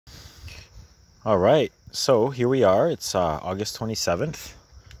All right, so here we are. It's August 27th.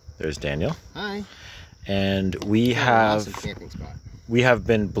 There's Daniel. Hi. And we have awesome camping spot. We have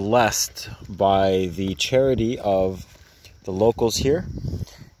been blessed by the charity of the locals here.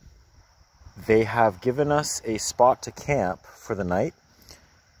 They have given us a spot to camp for the night.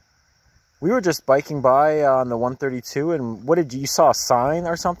 We were just biking by on the 132, and what did you saw a sign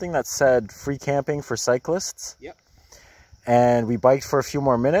or something that said free camping for cyclists? Yep. And we biked for a few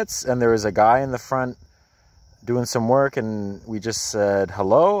more minutes, and there was a guy in the front doing some work, and we just said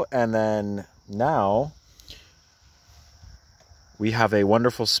hello. And then now we have a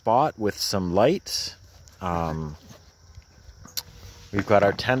wonderful spot with some light. We've got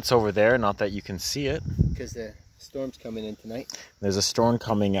our tents over there, not that you can see it. Because the storm's coming in tonight. There's a storm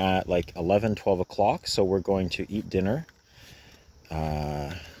coming at like 11, 12 o'clock, so we're going to eat dinner.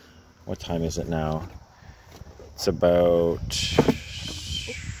 What time is it now? It's about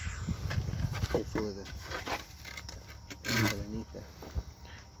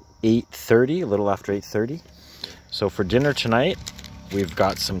 8:30, a little after 8:30. So for dinner tonight, we've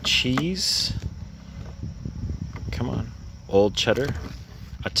got some cheese. Come on. Old cheddar.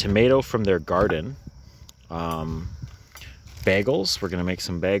 A tomato from their garden. Bagels. We're going to make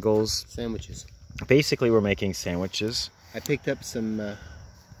some bagels. Sandwiches. Basically, we're making sandwiches. I picked up some...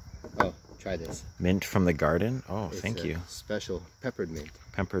 oh, try this. Mint from the garden. Oh, it's thank you. Special peppered mint.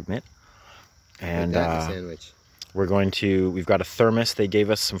 Peppered mint. And sandwich. We're going to, we've got a thermos. They gave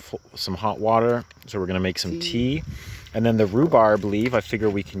us some hot water, so we're going to make some tea. And then the rhubarb leaf, I figure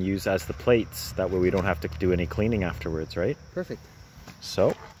we can use as the plates. That way we don't have to do any cleaning afterwards, right? Perfect.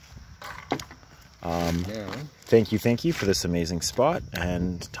 So, now, thank you for this amazing spot,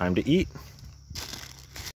 and time to eat.